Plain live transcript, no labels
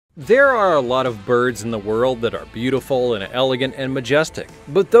There are a lot of birds in the world that are beautiful and elegant and majestic,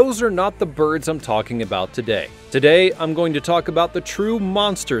 but those are not the birds I'm talking about today. Today, I'm going to talk about the true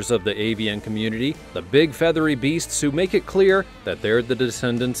monsters of the AVN community, the big feathery beasts who make it clear that they're the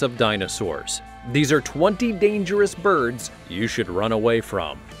descendants of dinosaurs. These are 20 dangerous birds you should run away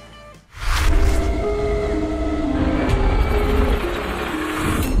from.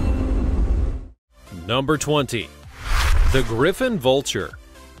 Number 20. The griffon vulture.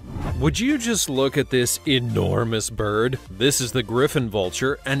 Would you just look at this enormous bird? This is the griffon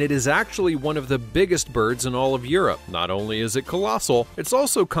vulture, and it is actually one of the biggest birds in all of Europe. Not only is it colossal, it's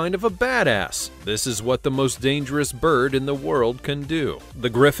also kind of a badass. This is what the most dangerous bird in the world can do.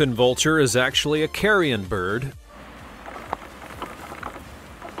 The griffon vulture is actually a carrion bird,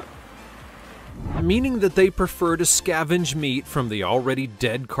 meaning that they prefer to scavenge meat from the already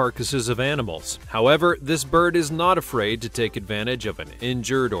dead carcasses of animals. However, this bird is not afraid to take advantage of an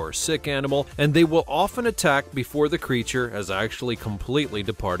injured or sick animal, and they will often attack before the creature has actually completely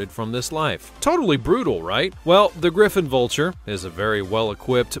departed from this life. Totally brutal, right? Well, the griffon vulture is a very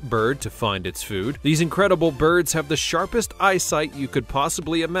well-equipped bird to find its food. These incredible birds have the sharpest eyesight you could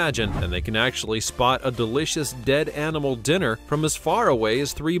possibly imagine, and they can actually spot a delicious dead animal dinner from as far away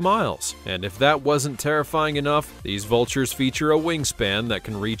as 3 miles. And if that wasn't terrifying enough, these vultures feature a wingspan that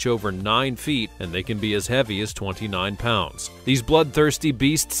can reach over 9 feet, and they can be as heavy as 29 pounds. These bloodthirsty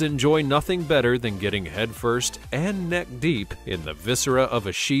beasts enjoy nothing better than getting headfirst and neck deep in the viscera of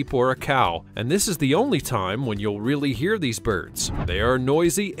a sheep or a cow, and this is the only time when you'll really hear these birds. They are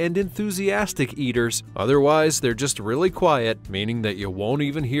noisy and enthusiastic eaters, otherwise they're just really quiet, meaning that you won't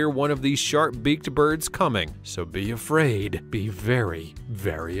even hear one of these sharp-beaked birds coming. So be afraid, be very,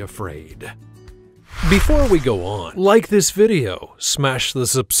 very afraid. Before we go on, like this video, smash the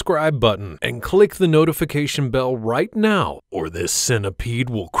subscribe button, and click the notification bell right now, or this centipede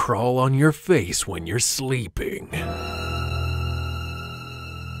will crawl on your face when you're sleeping.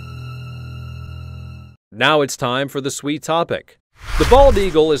 Now it's time for the sweet topic. The bald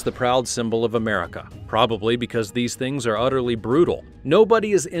eagle is the proud symbol of America, probably because these things are utterly brutal.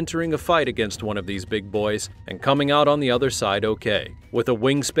 Nobody is entering a fight against one of these big boys and coming out on the other side okay. With a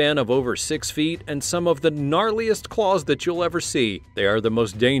wingspan of over 6 feet and some of the gnarliest claws that you'll ever see, they are the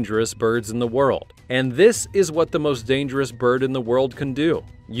most dangerous birds in the world. And this is what the most dangerous bird in the world can do.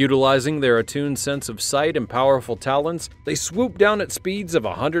 Utilizing their attuned sense of sight and powerful talons, they swoop down at speeds of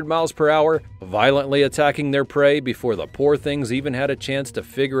 100 miles per hour, violently attacking their prey before the poor things even had a chance to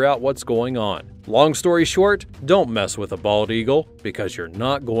figure out what's going on. Long story short, don't mess with a bald eagle, because you're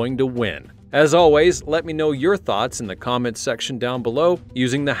not going to win. As always, let me know your thoughts in the comments section down below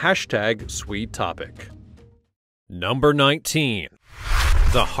using the hashtag #SweetTopic. Number 19.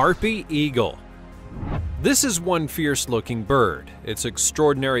 The harpy eagle. This is one fierce-looking bird. Its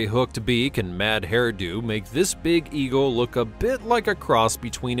extraordinary hooked beak and mad hairdo make this big eagle look a bit like a cross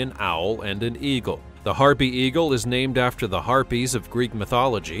between an owl and an eagle. The harpy eagle is named after the Harpies of Greek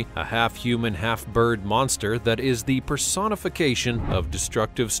mythology, a half-human, half-bird monster that is the personification of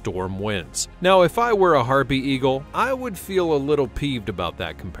destructive storm winds. Now, if I were a harpy eagle, I would feel a little peeved about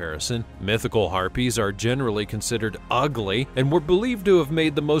that comparison. Mythical harpies are generally considered ugly and were believed to have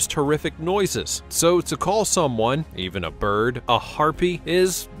made the most horrific noises. So to call someone, even a bird, a harpy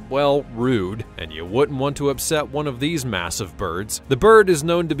is, well, rude, and you wouldn't want to upset one of these massive birds. The bird is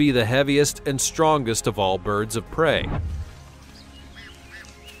known to be the heaviest and strongest of all birds of prey.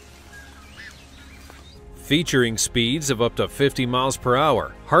 Featuring speeds of up to 50 miles per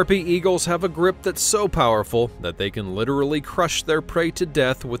hour, harpy eagles have a grip that's so powerful that they can literally crush their prey to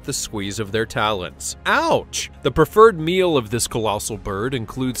death with the squeeze of their talons. Ouch! The preferred meal of this colossal bird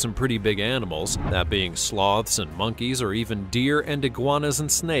includes some pretty big animals, that being sloths and monkeys or even deer and iguanas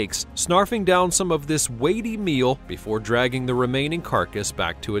and snakes, snarfing down some of this weighty meal before dragging the remaining carcass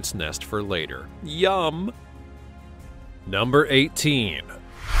back to its nest for later. Yum! Number 18.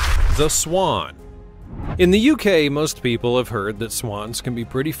 The swan. In the UK, most people have heard that swans can be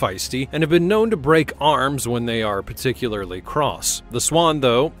pretty feisty and have been known to break arms when they are particularly cross. The swan,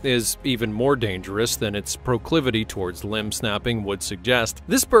 though, is even more dangerous than its proclivity towards limb snapping would suggest.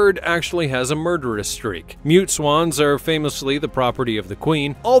 This bird actually has a murderous streak. Mute swans are famously the property of the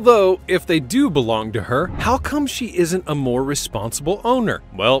queen, although if they do belong to her, how come she isn't a more responsible owner?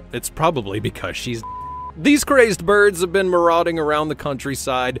 Well, it's probably because she's These crazed birds have been marauding around the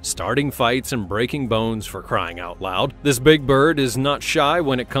countryside, starting fights and breaking bones, for crying out loud. This big bird is not shy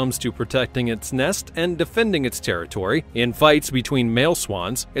when it comes to protecting its nest and defending its territory. In fights between male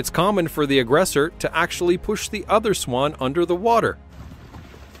swans, it's common for the aggressor to actually push the other swan under the water.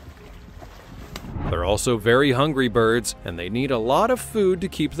 They're also very hungry birds, and they need a lot of food to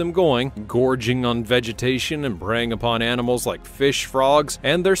keep them going, gorging on vegetation and preying upon animals like fish, frogs,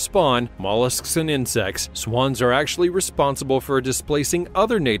 and their spawn, mollusks and insects. Swans are actually responsible for displacing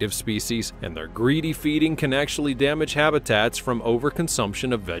other native species, and their greedy feeding can actually damage habitats from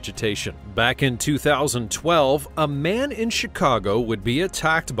overconsumption of vegetation. Back in 2012, a man in Chicago would be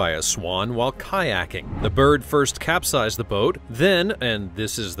attacked by a swan while kayaking. The bird first capsized the boat, then, and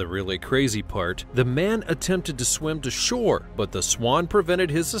this is the really crazy part, the man attempted to swim to shore, but the swan prevented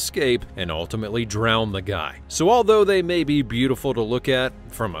his escape and ultimately drowned the guy. So although they may be beautiful to look at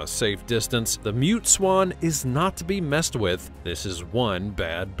from a safe distance, the mute swan is not to be messed with. This is one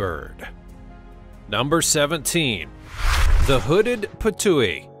bad bird. Number 17. The hooded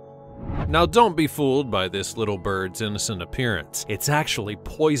patooey. Now don't be fooled by this little bird's innocent appearance. It's actually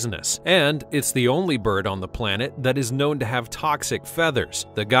poisonous, and it's the only bird on the planet that is known to have toxic feathers.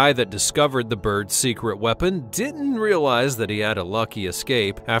 The guy that discovered the bird's secret weapon didn't realize that he had a lucky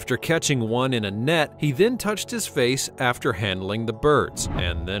escape. After catching one in a net, he then touched his face after handling the birds,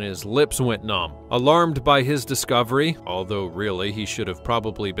 and then his lips went numb. Alarmed by his discovery, although really he should have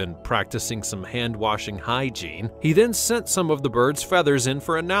probably been practicing some hand-washing hygiene, he then sent some of the bird's feathers in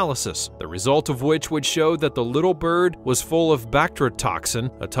for analysis, the result of which would show that the little bird was full of bacterotoxin,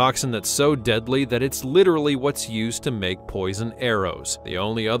 a toxin that's so deadly that it's literally what's used to make poison arrows. The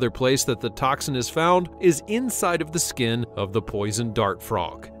only other place that the toxin is found is inside of the skin of the poison dart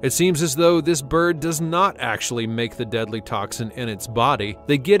frog. It seems as though this bird does not actually make the deadly toxin in its body.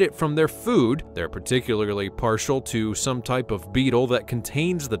 They get it from their food. They're particularly partial to some type of beetle that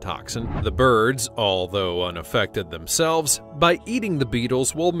contains the toxin. The birds, although unaffected themselves, by eating the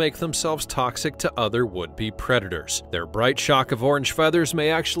beetles will make themselves toxic to other would-be predators. Their bright shock of orange feathers may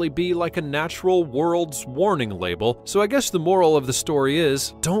actually be like a natural world's warning label, so I guess the moral of the story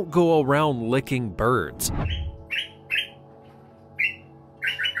is, don't go around licking birds.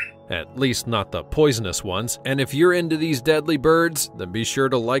 At least not the poisonous ones. And if you're into these deadly birds, then be sure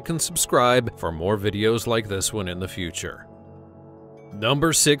to like and subscribe for more videos like this one in the future.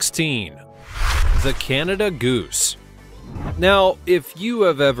 Number 16. The Canada goose. Now, if you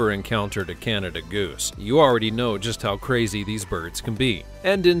have ever encountered a Canada goose, you already know just how crazy these birds can be.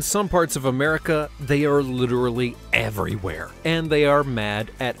 And in some parts of America, they are literally everywhere, and they are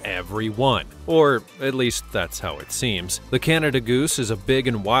mad at everyone. Or at least that's how it seems. The Canada goose is a big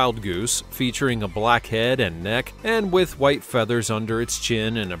and wild goose, featuring a black head and neck, and with white feathers under its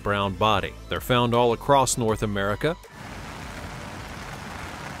chin and a brown body. They're found all across North America,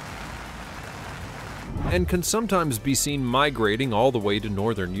 and can sometimes be seen migrating all the way to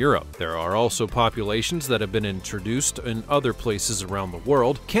northern Europe. There are also populations that have been introduced in other places around the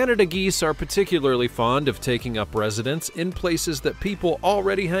world. Canada geese are particularly fond of taking up residence in places that people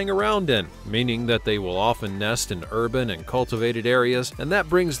already hang around in, meaning that they will often nest in urban and cultivated areas, and that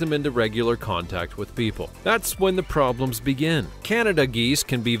brings them into regular contact with people. That's when the problems begin. Canada geese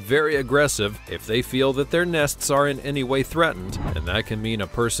can be very aggressive if they feel that their nests are in any way threatened, and that can mean a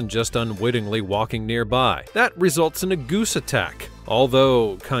person just unwittingly walking nearby. That results in a goose attack.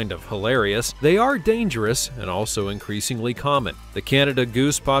 Although kind of hilarious, they are dangerous and also increasingly common. The Canada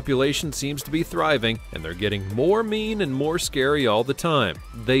goose population seems to be thriving, and they're getting more mean and more scary all the time.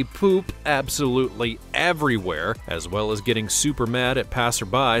 They poop absolutely everywhere, as well as getting super mad at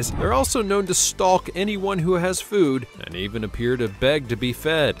passerbys. They're also known to stalk anyone who has food, and even appear to beg to be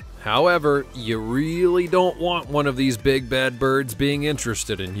fed. However, you really don't want one of these big bad birds being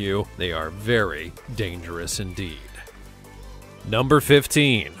interested in you. They are very dangerous indeed. Number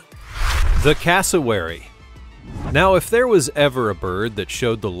 15. The cassowary. Now, if there was ever a bird that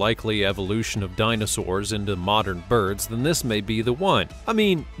showed the likely evolution of dinosaurs into modern birds, then this may be the one. I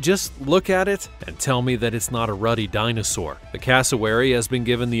mean, just look at it and tell me that it's not a ruddy dinosaur. The cassowary has been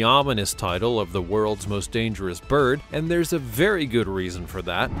given the ominous title of the world's most dangerous bird, and there's a very good reason for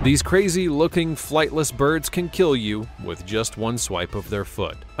that. These crazy-looking flightless birds can kill you with just one swipe of their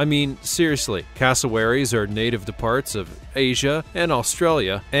foot. I mean, seriously, cassowaries are native to parts of Asia and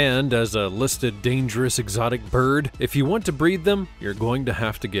Australia, and as a listed dangerous exotic bird, if you want to breed them, you're going to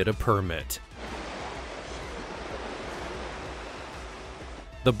have to get a permit.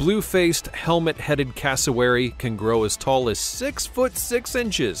 The blue-faced, helmet-headed cassowary can grow as tall as 6 foot 6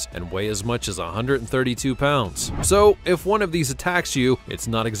 inches and weigh as much as 132 pounds. So, if one of these attacks you, it's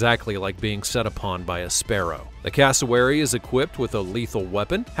not exactly like being set upon by a sparrow. The cassowary is equipped with a lethal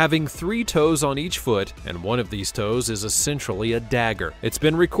weapon, having 3 toes on each foot, and one of these toes is essentially a dagger. It's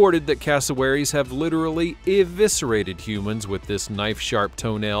been recorded that cassowaries have literally eviscerated humans with this knife-sharp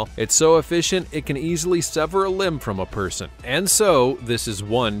toenail. It's so efficient it can easily sever a limb from a person. And so, this is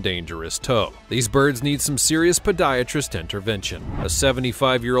one dangerous toe. These birds need some serious podiatrist intervention. A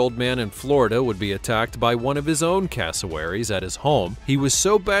 75-year-old man in Florida would be attacked by one of his own cassowaries at his home. He was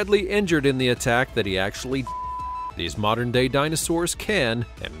so badly injured in the attack that he actually These modern-day dinosaurs can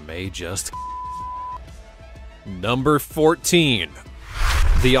and may just. Number 14.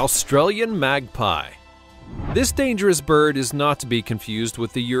 The Australian magpie. This dangerous bird is not to be confused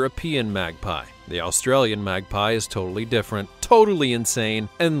with the European magpie. The Australian magpie is totally different, totally insane,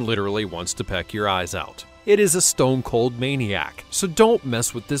 and literally wants to peck your eyes out. It is a stone-cold maniac, so don't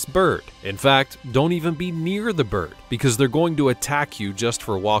mess with this bird. In fact, don't even be near the bird, because they're going to attack you just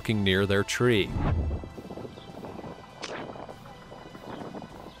for walking near their tree.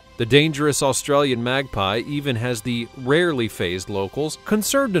 The dangerous Australian magpie even has the rarely phased locals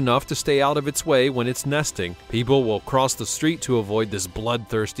concerned enough to stay out of its way when it's nesting. People will cross the street to avoid this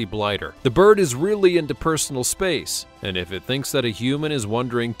bloodthirsty blighter. The bird is really into personal space, and if it thinks that a human is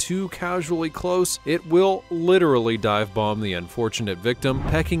wandering too casually close, it will literally dive bomb the unfortunate victim,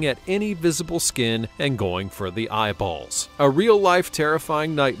 pecking at any visible skin and going for the eyeballs. A real-life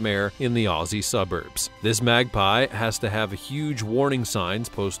terrifying nightmare in the Aussie suburbs. This magpie has to have huge warning signs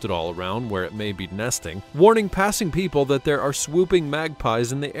posted all around where it may be nesting, warning passing people that there are swooping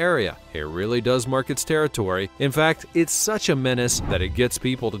magpies in the area. It really does mark its territory. In fact, it's such a menace that it gets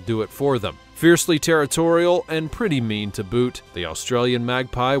people to do it for them. Fiercely territorial and pretty mean to boot, the Australian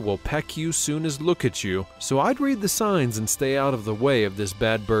magpie will peck you soon as look at you, so I'd read the signs and stay out of the way of this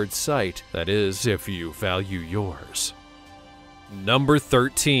bad bird's sight. That is, if you value yours. Number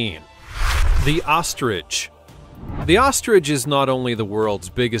 13. The ostrich. The ostrich is not only the world's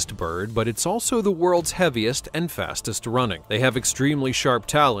biggest bird, but it's also the world's heaviest and fastest running. They have extremely sharp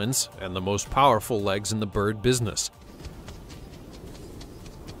talons and the most powerful legs in the bird business.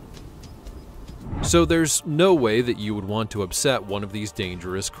 So there's no way that you would want to upset one of these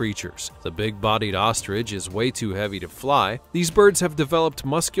dangerous creatures. The big-bodied ostrich is way too heavy to fly. These birds have developed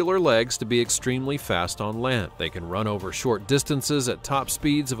muscular legs to be extremely fast on land. They can run over short distances at top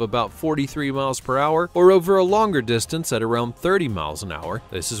speeds of about 43 miles per hour or over a longer distance at around 30 miles an hour.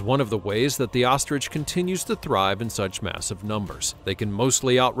 This is one of the ways that the ostrich continues to thrive in such massive numbers. They can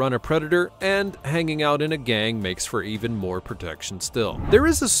mostly outrun a predator, and hanging out in a gang makes for even more protection still. There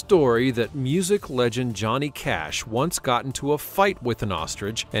is a story that music legend Johnny Cash once got into a fight with an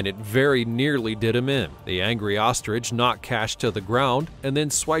ostrich, and it very nearly did him in. The angry ostrich knocked Cash to the ground and then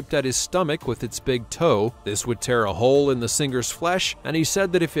swiped at his stomach with its big toe. This would tear a hole in the singer's flesh, and he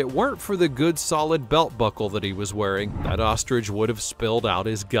said that if it weren't for the good solid belt buckle that he was wearing, that ostrich would have spilled out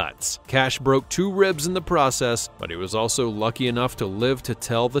his guts. Cash broke 2 ribs in the process, but he was also lucky enough to live to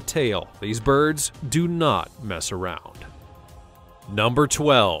tell the tale. These birds do not mess around. Number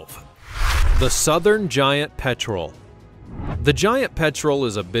 12. The southern giant petrel. The giant petrel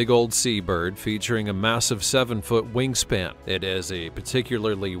is a big old seabird featuring a massive 7-foot wingspan. It has a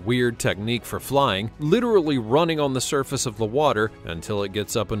particularly weird technique for flying, literally running on the surface of the water until it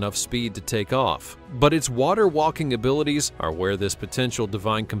gets up enough speed to take off. But its water walking abilities are where this potential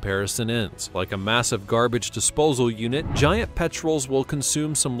divine comparison ends. Like a massive garbage disposal unit, giant petrels will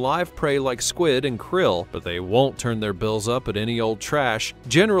consume some live prey like squid and krill, but they won't turn their bills up at any old trash,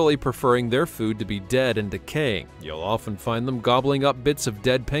 generally preferring their food to be dead and decaying. You'll often find them gobbling up bits of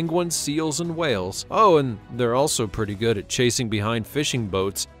dead penguins, seals, and whales. Oh, and they're also pretty good at chasing behind fishing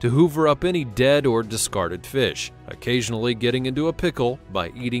boats to hoover up any dead or discarded fish, occasionally getting into a pickle by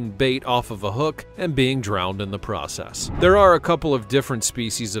eating bait off of a hook and being drowned in the process. There are a couple of different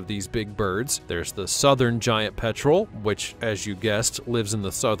species of these big birds. There's the southern giant petrel, which, as you guessed, lives in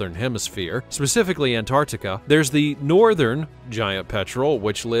the southern hemisphere, specifically Antarctica. There's the northern giant petrel,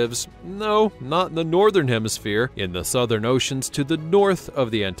 which lives, no, not in the northern hemisphere, in the southern oceans to the north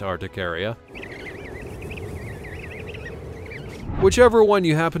of the Antarctic area. Whichever one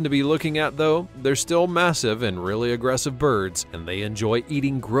you happen to be looking at though, they're still massive and really aggressive birds, and they enjoy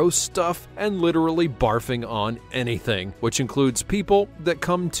eating gross stuff and literally barfing on anything, which includes people that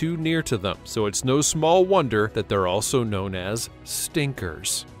come too near to them. So it's no small wonder that they're also known as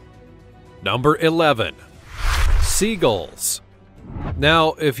stinkers. Number 11. Seagulls.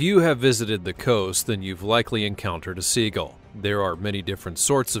 Now, if you have visited the coast, then you've likely encountered a seagull. There are many different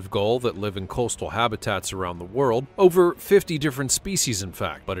sorts of gull that live in coastal habitats around the world, over 50 different species in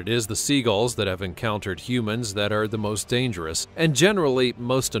fact, but it is the seagulls that have encountered humans that are the most dangerous, and generally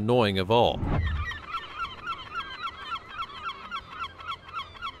most annoying of all.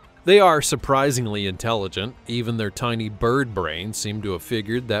 They are surprisingly intelligent. Even their tiny bird brains seem to have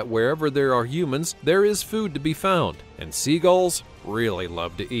figured that wherever there are humans, there is food to be found. and seagulls really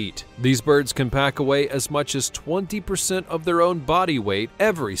love to eat. These birds can pack away as much as 20% of their own body weight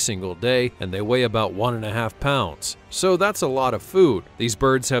every single day, and they weigh about 1.5 pounds. So that's a lot of food. These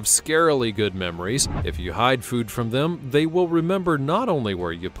birds have scarily good memories. If you hide food from them, they will remember not only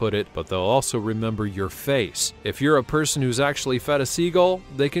where you put it, but they'll also remember your face. If you're a person who's actually fed a seagull,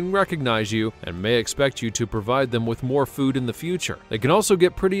 they can recognize you and may expect you to provide them with more food in the future. They can also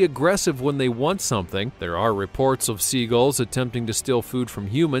get pretty aggressive when they want something. There are reports of seagulls attempting to steal food from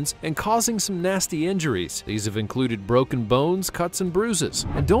humans and causing some nasty injuries. These have included broken bones, cuts, and bruises.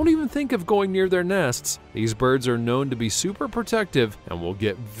 And don't even think of going near their nests. These birds are known to be super protective and will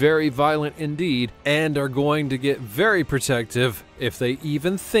get very violent indeed, and are going to get very protective if they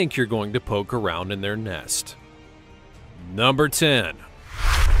even think you're going to poke around in their nest. Number 10.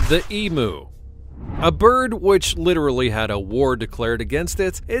 The emu. A bird which literally had a war declared against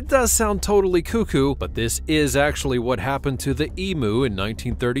it. It does sound totally cuckoo, but this is actually what happened to the emu in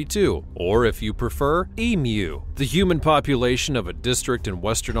 1932, or if you prefer, emu. The human population of a district in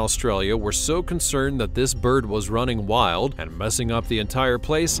Western Australia were so concerned that this bird was running wild and messing up the entire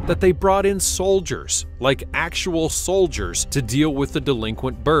place that they brought in soldiers, like actual soldiers, to deal with the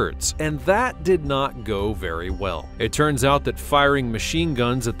delinquent birds, and that did not go very well. It turns out that firing machine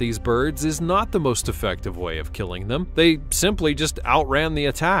guns at these birds is not the most effective way of killing them. They simply just outran the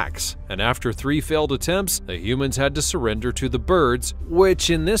attacks, and after 3 failed attempts, the humans had to surrender to the birds, which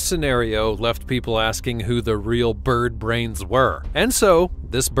in this scenario left people asking who the real bird brains were. And so,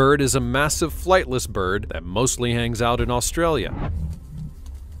 this bird is a massive flightless bird that mostly hangs out in Australia.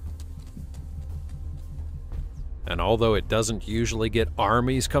 And although it doesn't usually get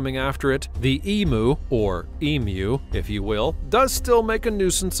armies coming after it, the emu, or emu if you will, does still make a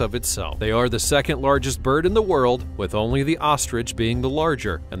nuisance of itself. They are the second largest bird in the world, with only the ostrich being the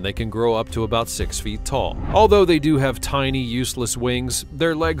larger, and they can grow up to about 6 feet tall. Although they do have tiny, useless wings,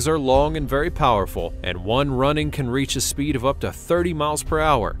 their legs are long and very powerful, and one running can reach a speed of up to 30 miles per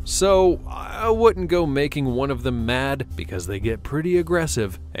hour. So I wouldn't go making one of them mad, because they get pretty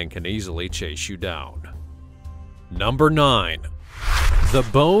aggressive and can easily chase you down. Number 9. The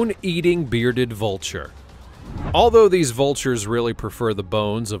bone-eating bearded vulture. Although these vultures really prefer the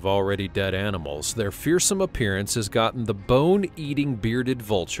bones of already dead animals, their fearsome appearance has gotten the bone-eating bearded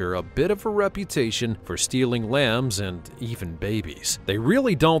vulture a bit of a reputation for stealing lambs and even babies. They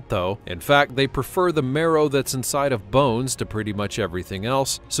really don't though. In fact, they prefer the marrow that's inside of bones to pretty much everything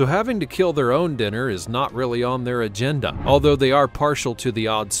else, so having to kill their own dinner is not really on their agenda, although they are partial to the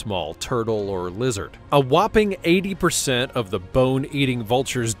odd small turtle or lizard. A whopping 80% of the bone-eating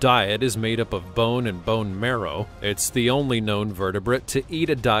vulture's diet is made up of bone and bone marrow. It's the only known vertebrate to eat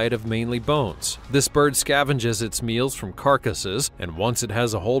a diet of mainly bones. This bird scavenges its meals from carcasses, and once it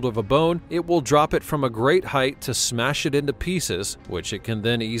has a hold of a bone, it will drop it from a great height to smash it into pieces, which it can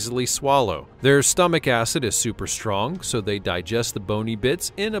then easily swallow. Their stomach acid is super strong, so they digest the bony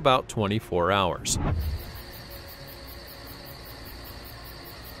bits in about 24 hours.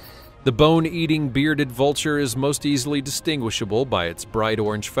 The bone-eating bearded vulture is most easily distinguishable by its bright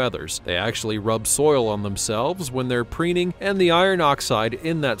orange feathers. They actually rub soil on themselves when they're preening, and the iron oxide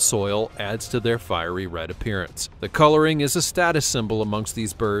in that soil adds to their fiery red appearance. The coloring is a status symbol amongst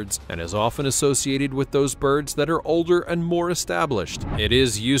these birds and is often associated with those birds that are older and more established. It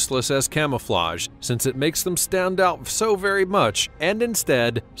is useless as camouflage, since it makes them stand out so very much, and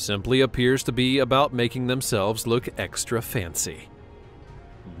instead simply appears to be about making themselves look extra fancy.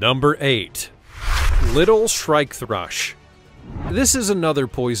 Number 8. Little shrike thrush. This is another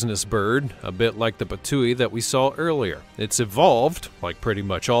poisonous bird, a bit like the patui that we saw earlier. It's evolved, like pretty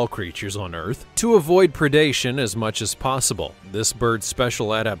much all creatures on Earth, to avoid predation as much as possible. This bird's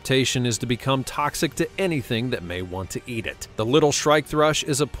special adaptation is to become toxic to anything that may want to eat it. The little shrike thrush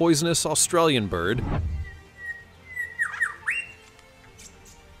is a poisonous Australian bird.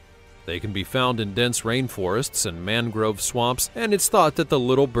 They can be found in dense rainforests and mangrove swamps, and it's thought that the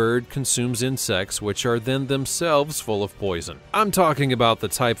little bird consumes insects which are then themselves full of poison. I'm talking about the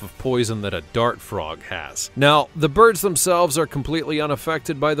type of poison that a dart frog has. Now, the birds themselves are completely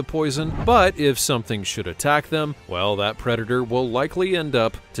unaffected by the poison, but if something should attack them, well, that predator will likely end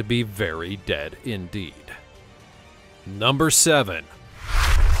up to be very dead indeed. Number 7.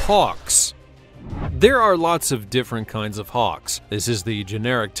 Hawks. There are lots of different kinds of hawks. This is the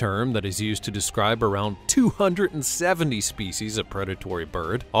generic term that is used to describe around 270 species of predatory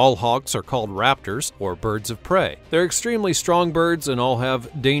bird. All hawks are called raptors, or birds of prey. They're extremely strong birds and all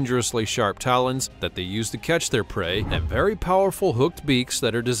have dangerously sharp talons that they use to catch their prey, and very powerful hooked beaks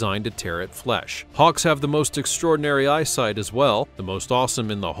that are designed to tear at flesh. Hawks have the most extraordinary eyesight as well, the most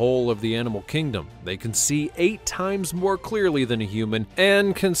awesome in the whole of the animal kingdom. They can see 8 times more clearly than a human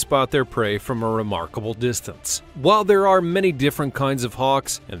and can spot their prey from a remarkable distance. While there are many different kinds of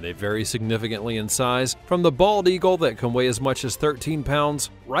hawks, and they vary significantly in size, from the bald eagle that can weigh as much as 13 pounds,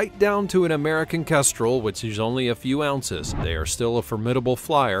 right down to an American kestrel which is only a few ounces, they are still a formidable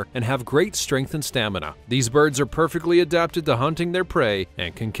flyer and have great strength and stamina. These birds are perfectly adapted to hunting their prey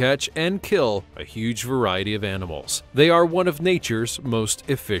and can catch and kill a huge variety of animals. They are one of nature's most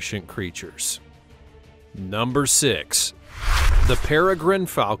efficient creatures. Number 6. The peregrine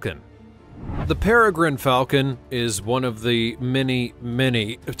falcon. The peregrine falcon is one of the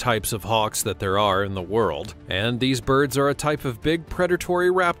many types of hawks that there are in the world, and these birds are a type of big predatory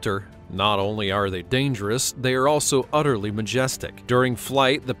raptor. Not only are they dangerous, they are also utterly majestic. During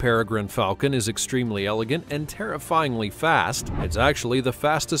flight, the peregrine falcon is extremely elegant and terrifyingly fast. It's actually the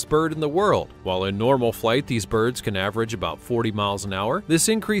fastest bird in the world. While in normal flight, these birds can average about 40 miles an hour. This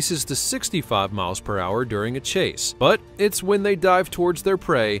increases to 65 miles per hour during a chase. But it's when they dive towards their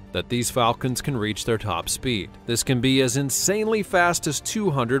prey that these falcons can reach their top speed. This can be as insanely fast as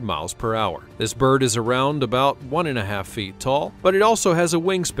 200 miles per hour. This bird is around about 1.5 feet tall, but it also has a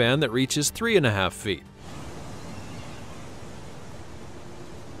wingspan that reaches 3.5 feet.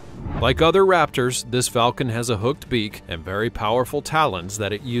 Like other raptors, this falcon has a hooked beak and very powerful talons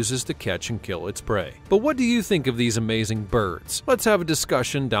that it uses to catch and kill its prey. But what do you think of these amazing birds? Let's have a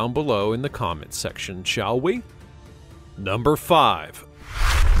discussion down below in the comments section, shall we? Number 5.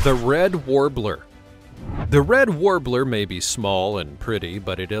 The red warbler. The red warbler may be small and pretty,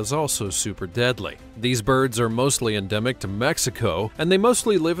 but it is also super deadly. These birds are mostly endemic to Mexico, and they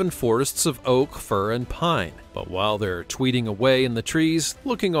mostly live in forests of oak, fir, and pine. But while they're tweeting away in the trees,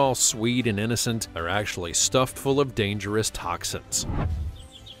 looking all sweet and innocent, they're actually stuffed full of dangerous toxins.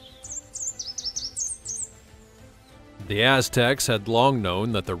 The Aztecs had long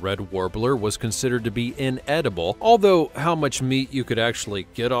known that the red warbler was considered to be inedible, although how much meat you could actually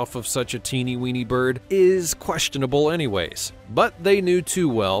get off of such a teeny-weeny bird is questionable anyways. But they knew too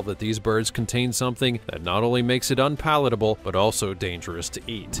well that these birds contain something that not only makes it unpalatable, but also dangerous to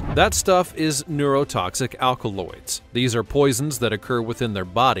eat. That stuff is neurotoxic alkaloids. These are poisons that occur within their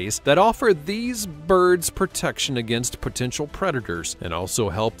bodies that offer these birds protection against potential predators and also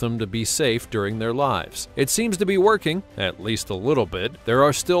help them to be safe during their lives. It seems to be working, at least a little bit. There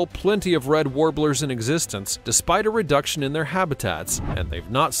are still plenty of red warblers in existence, despite a reduction in their habitats, and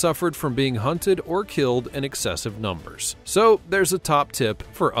they've not suffered from being hunted or killed in excessive numbers. So there's a top tip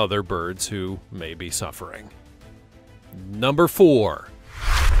for other birds who may be suffering. Number 4.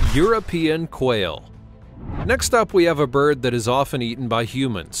 European quail. Next up, we have a bird that is often eaten by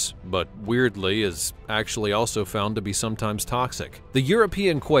humans, but weirdly is actually also found to be sometimes toxic. The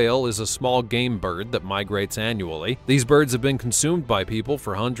European quail is a small game bird that migrates annually. These birds have been consumed by people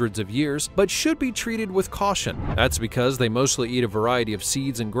for hundreds of years, but should be treated with caution. That's because they mostly eat a variety of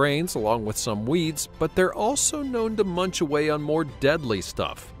seeds and grains along with some weeds, but they're also known to munch away on more deadly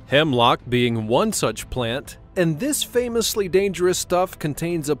stuff. Hemlock being one such plant, and this famously dangerous stuff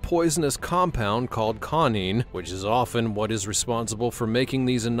contains a poisonous compound called conine, which is often what is responsible for making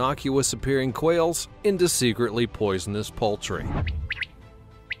these innocuous-appearing quails into secretly poisonous poultry.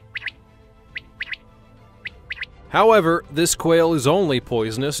 However, this quail is only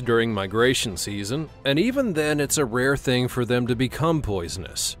poisonous during migration season, and even then it's a rare thing for them to become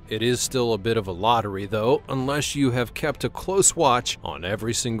poisonous. It is still a bit of a lottery though, unless you have kept a close watch on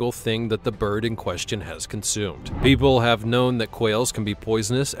every single thing that the bird in question has consumed. People have known that quails can be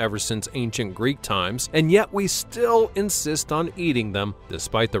poisonous ever since ancient Greek times, and yet we still insist on eating them,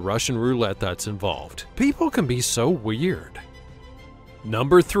 despite the Russian roulette that's involved. People can be so weird.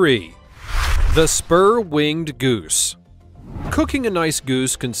 Number 3. The spur-winged goose. Cooking a nice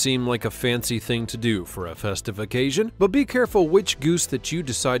goose can seem like a fancy thing to do for a festive occasion, but be careful which goose that you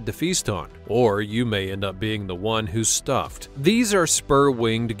decide to feast on, or you may end up being the one who's stuffed. These are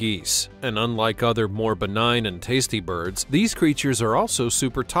spur-winged geese, and unlike other more benign and tasty birds, these creatures are also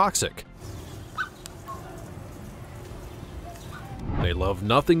super toxic. They love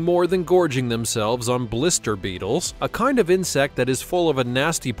nothing more than gorging themselves on blister beetles, a kind of insect that is full of a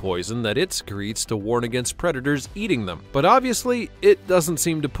nasty poison that it secretes to warn against predators eating them. But obviously, it doesn't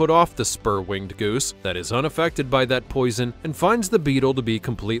seem to put off the spur-winged goose that is unaffected by that poison and finds the beetle to be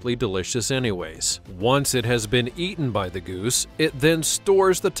completely delicious anyways. Once it has been eaten by the goose, it then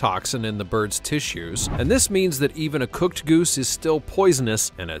stores the toxin in the bird's tissues, and this means that even a cooked goose is still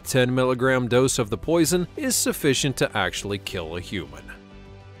poisonous, and a 10 milligram dose of the poison is sufficient to actually kill a human.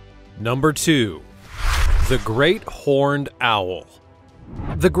 Number 2. The Great Horned Owl.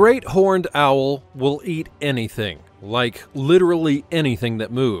 The great horned owl will eat anything, like literally anything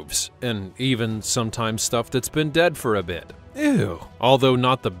that moves, and even sometimes stuff that's been dead for a bit. Ew. Although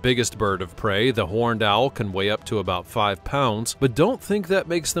not the biggest bird of prey, the horned owl can weigh up to about 5 pounds, but don't think that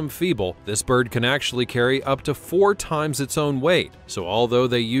makes them feeble. This bird can actually carry up to 4 times its own weight, so although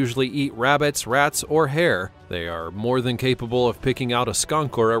they usually eat rabbits, rats, or hare, they are more than capable of picking out a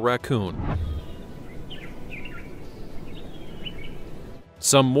skunk or a raccoon.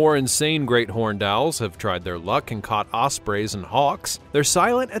 Some more insane great horned owls have tried their luck and caught ospreys and hawks. Their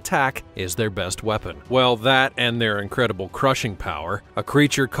silent attack is their best weapon. Well, that and their incredible crushing power. A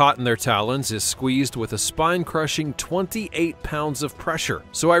creature caught in their talons is squeezed with a spine-crushing 28 pounds of pressure,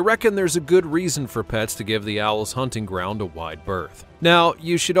 so I reckon there's a good reason for pets to give the owl's hunting ground a wide berth. Now,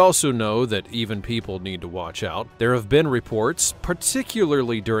 you should also know that even people need to watch out. There have been reports,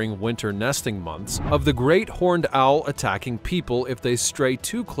 particularly during winter nesting months, of the great horned owl attacking people if they stray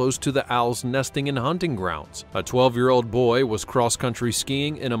too close to the owl's nesting and hunting grounds. A 12-year-old boy was cross-country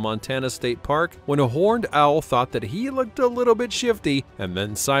skiing in a Montana state park when a horned owl thought that he looked a little bit shifty and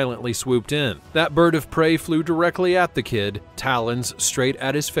then silently swooped in. That bird of prey flew directly at the kid, talons straight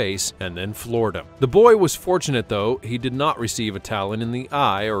at his face, and then floored him. The boy was fortunate though, he did not receive a talon in the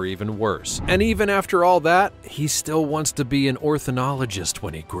eye or even worse. And even after all that, he still wants to be an ornithologist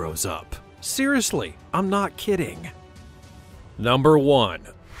when he grows up. Seriously, I'm not kidding. Number 1.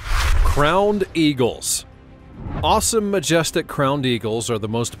 Crowned eagles. Awesome, majestic crowned eagles are the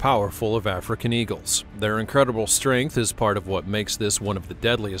most powerful of African eagles. Their incredible strength is part of what makes this one of the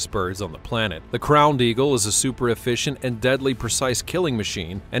deadliest birds on the planet. The crowned eagle is a super efficient and deadly precise killing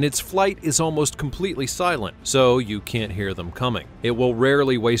machine, and its flight is almost completely silent, so you can't hear them coming. It will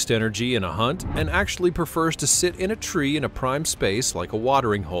rarely waste energy in a hunt, and actually prefers to sit in a tree in a prime space like a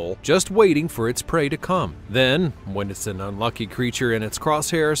watering hole, just waiting for its prey to come. Then, when it's an unlucky creature in its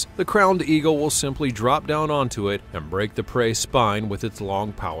crosshairs, the crowned eagle will simply drop down onto it and break the prey's spine with its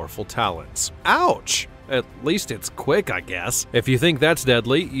long, powerful talons. Ouch! At least it's quick, I guess. If you think that's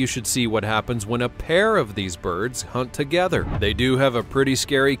deadly, you should see what happens when a pair of these birds hunt together. They do have a pretty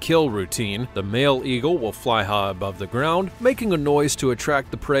scary kill routine. The male eagle will fly high above the ground, making a noise to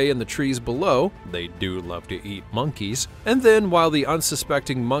attract the prey in the trees below. They do love to eat monkeys. And then, while the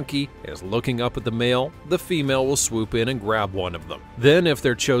unsuspecting monkey is looking up at the male, the female will swoop in and grab one of them. Then, if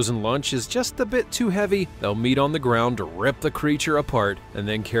their chosen lunch is just a bit too heavy, they'll meet on the ground to rip the creature apart and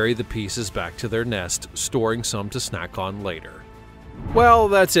then carry the pieces back to their nest, storing some to snack on later. Well,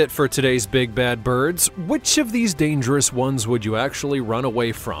 that's it for today's Big Bad Birds. Which of these dangerous ones would you actually run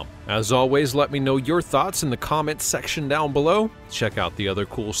away from? As always, let me know your thoughts in the comments section down below. Check out the other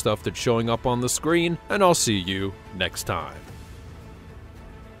cool stuff that's showing up on the screen, and I'll see you next time.